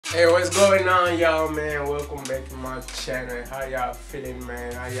Hey, what's going on, y'all, man? Welcome back to my channel. How y'all feeling,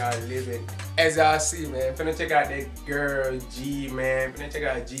 man? How y'all living? As y'all see, man, finna check out that girl G, man. Finna check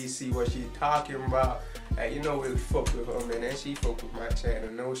out G, see what she talking about. Like, you know, we fuck with her, man, and she fuck with my channel.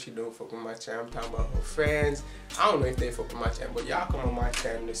 No, she don't fuck with my channel. I'm talking about her fans. I don't know if they fuck with my channel, but y'all come on my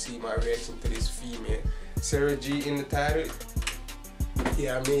channel to see my reaction to this female. Sarah G in the title.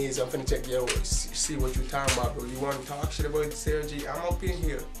 Yeah, I mean, so I'm finna check yo, see what you talking about, bro. You wanna talk shit about Sarah G? I'm up in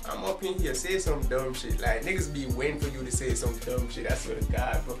here. Say some dumb shit. Like, niggas be waiting for you to say some dumb shit. I swear to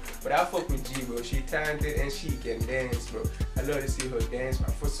God, bro. But I fuck with G, bro. She talented and she can dance, bro. I love to see her dance.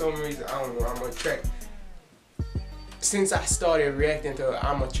 For some reason, I don't know, I'm attracted. Since I started reacting to her,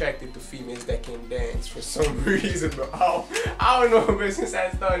 I'm attracted to females that can dance for some reason, bro. I don't know, but since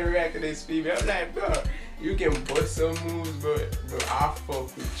I started reacting to this female, I'm like, bro, you can bust some moves, bro, I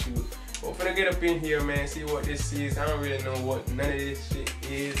fuck with you. But finna get up in here, man, see what this is. I don't really know what none of this shit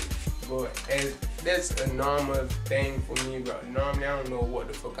is, but as that's a normal thing for me, bro. Normally, I don't know what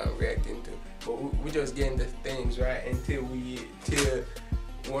the fuck I'm reacting to, but we just getting the things, right, until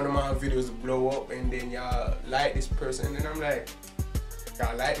one of my videos blow up and then y'all like this person, and then I'm like,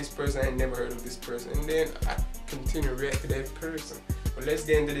 y'all like this person, I ain't never heard of this person, and then I continue to react to that person. But let's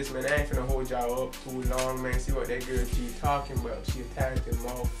get into this, man. I ain't finna hold y'all up too long, man. See what that girl G talking about. She a talented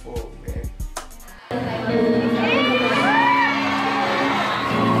motherfucker, man.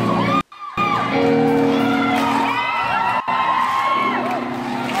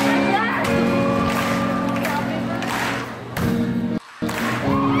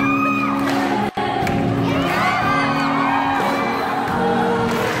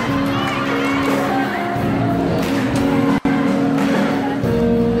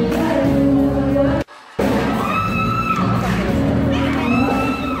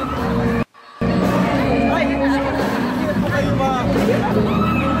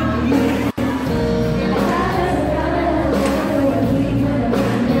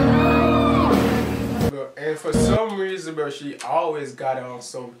 And for some reason, bro, she always got on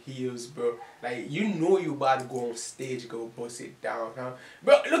some heels, bro. Like, you know you about to go on stage, go bust it down, huh?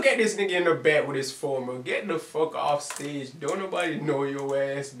 Bro, look at this nigga in the back with his phone, bro. Get the fuck off stage. Don't nobody know your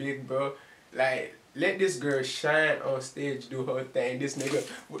ass big, bro. Like, let this girl shine on stage, do her thing. This nigga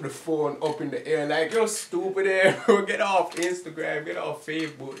with the phone up in the air, like, you're stupid ass, bro. Get off Instagram, get off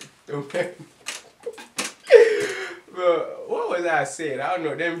Facebook, okay? Bro, what was I saying? I don't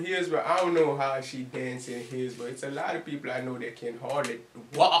know. Them heels, bro, I don't know how she dance in heels, but it's a lot of people I know that can hardly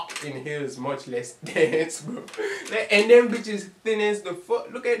walk in heels, much less dance, bro. And them bitches thin as the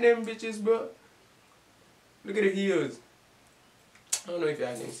fuck. Look at them bitches, bro. Look at the heels. I don't know if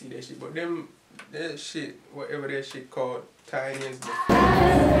y'all can see that shit, but them, that shit, whatever that shit called, tiny as the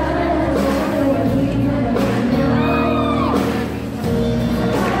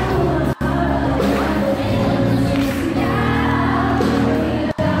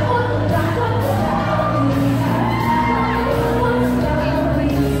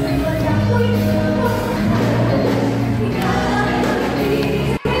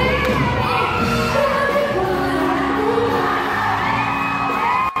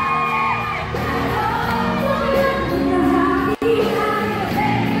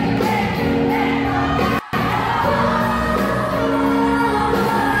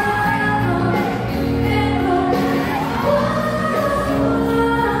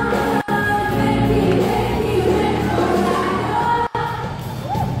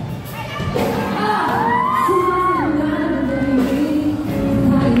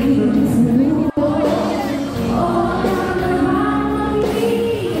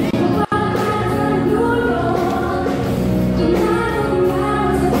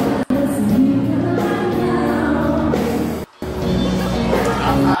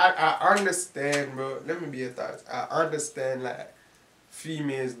I understand, bro. Let me be your thoughts. I understand, like,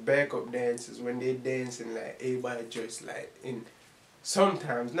 females backup dancers when they dancing, like, everybody dressed like in.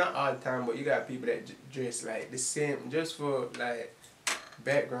 Sometimes, not all the time, but you got people that dress like the same, just for like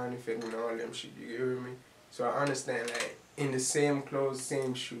background effect and all them shit. You hear me? So I understand, like, in the same clothes,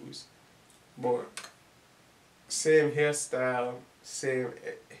 same shoes, but same hairstyle, same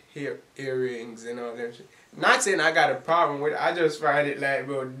earrings and all that shit. Not saying I got a problem with it. I just find it like,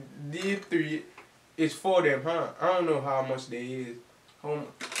 bro, these three is for them, huh? I don't know how much they is. How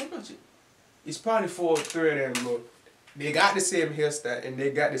much? It's probably for three of them, bro. They got the same hairstyle and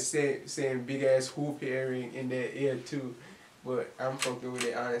they got the same big ass hoop earring in their ear too. But I'm fucking with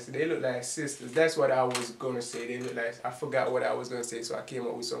it, honestly. They look like sisters. That's what I was gonna say. They look like, I forgot what I was gonna say, so I came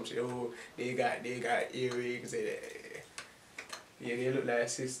up with some shit. Oh, they got earrings. Yeah, they look like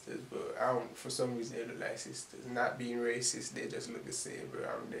sisters, but I don't. For some reason, they look like sisters. Not being racist, they just look the same, bro.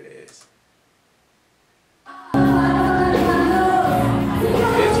 I'm dead ass.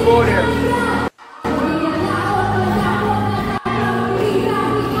 Let's go there.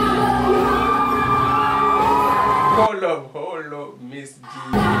 Hold up, Miss G.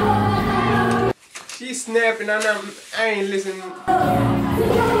 She's snapping, and I ain't listening.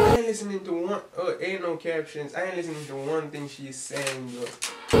 I ain't listening to one. Ain't no captions. I ain't listening to one thing she's saying, bro.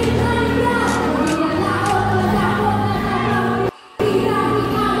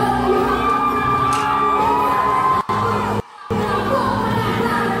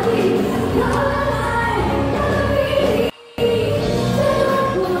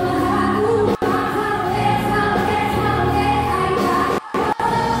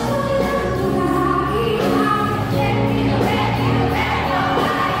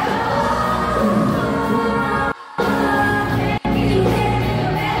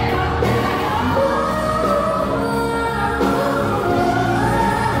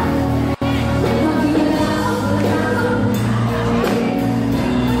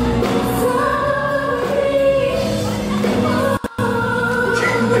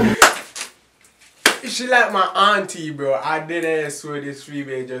 She like my auntie, bro. I did ask for this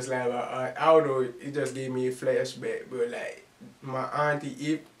female just like my aunt. I don't know, it just gave me a flashback, bro. Like my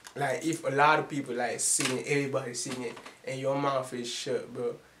auntie, if a lot of people like singing, everybody singing, and your mouth is shut,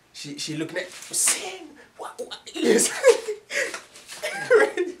 bro. She looking at sing. What? Yes.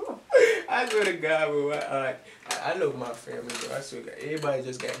 I swear to God, bro. I love my family, bro. I swear to God, everybody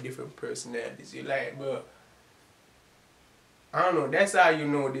just got different personalities. You like, bro. I don't know. That's how you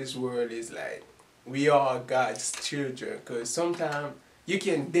know this world is like. We are God's children, because sometimes you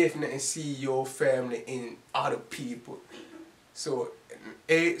can definitely see your family in other people. So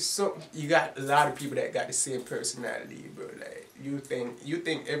you got a lot of people that got the same personality, bro. Like you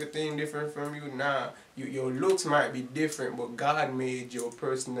think everything different from you. Nah, your looks might be different, but God made your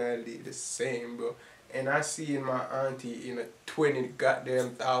personality the same, bro. And I see in my auntie in a 20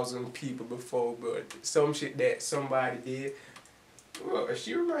 goddamn thousand people before, bro. Some shit that somebody did. Well,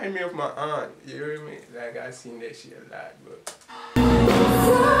 she remind me of my aunt, you know what I mean? Like, I seen that shit a lot, but...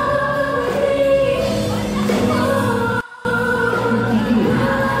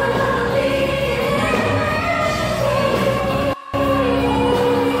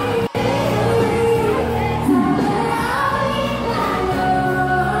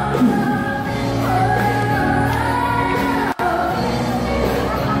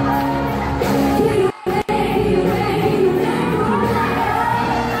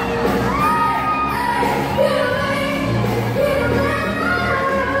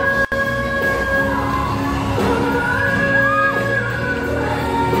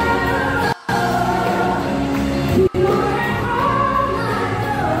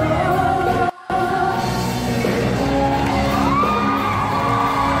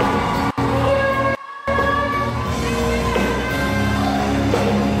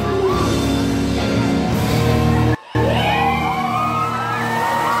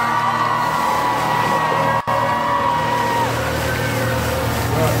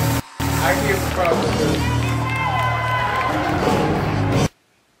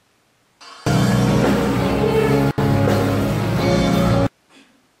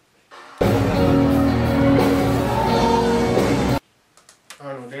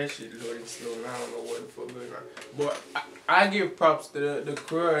 I give props to the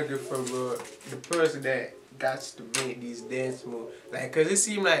choreographer, bro, the person that got to make these dance moves. Like, cause it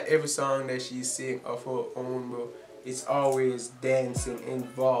seems like every song that she sing of her own, bro, it's always dancing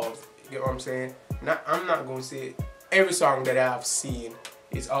involved. You know what I'm saying? I'm not gonna say every song that I've seen,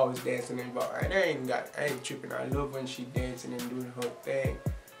 it's always dancing involved. And I ain't tripping. I love when she dancing and doing her thing.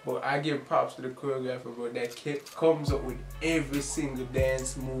 But I give props to the choreographer, bro, that comes up with every single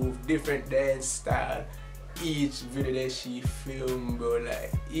dance move, different dance style. Each video that she filmed, bro,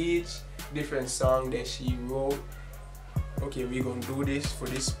 like each different song that she wrote. Okay, we gonna do this for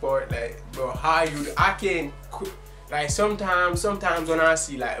this part, like, bro, I can't, like, sometimes when I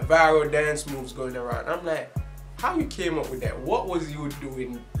see like viral dance moves going around, I'm like, how you came up with that? What was you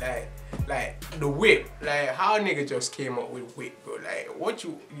doing? Like the whip, like how nigga just came up with whip, bro? Like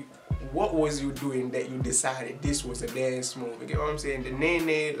what was you doing that you decided this was a dance move? You get what I'm saying? The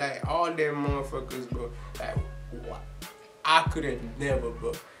Nene, like all them motherfuckers, bro. Like what? I could have never,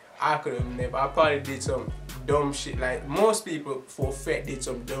 bro. I could have never. I probably did some dumb shit. Like most people for fact did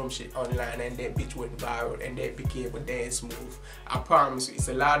some dumb shit online and that bitch went viral and that became a dance move. I promise you, it's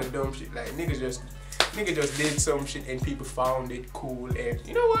a lot of dumb shit. Like niggas just did some shit and people found it cool, and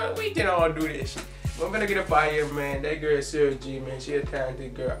you know what? We can all do that shit. I'm gonna get up out here, man. That girl is Sarah G, man. She a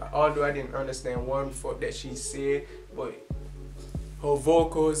talented girl. Although I didn't understand one fuck that she said, but her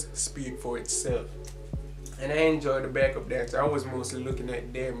vocals speak for itself. And I enjoyed the backup dance. I was mostly looking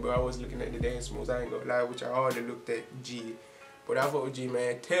at them, bro. I was looking at the dance moves. I ain't gonna lie, which I already looked at G. But I fuck with G,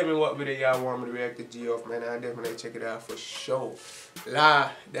 man. Tell me what video y'all want me to react to G off, man. I'll definitely check it out for sure.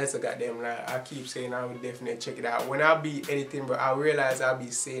 Lie, that's a goddamn lie. I keep saying I would definitely check it out. When I be editing, bro, I realize I'll be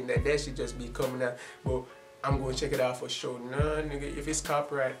saying that should just be coming out. But I'm gonna check it out for sure. Nah, nigga, if it's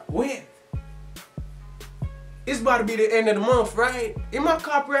copyright, when? It's about to be the end of the month, right? Is my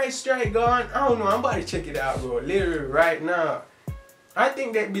copyright strike gone? I don't know. I'm about to check it out, bro. Literally right now. I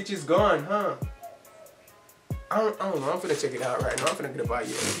think that bitch is gone, huh? I don't know. I'm finna check it out right now. I'm finna get about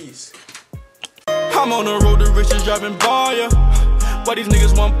here. Peace. I'm on the road to riches driving by ya. Why these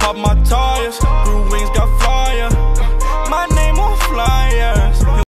niggas want pop my tires? Blue wings got fire. My name on flyers.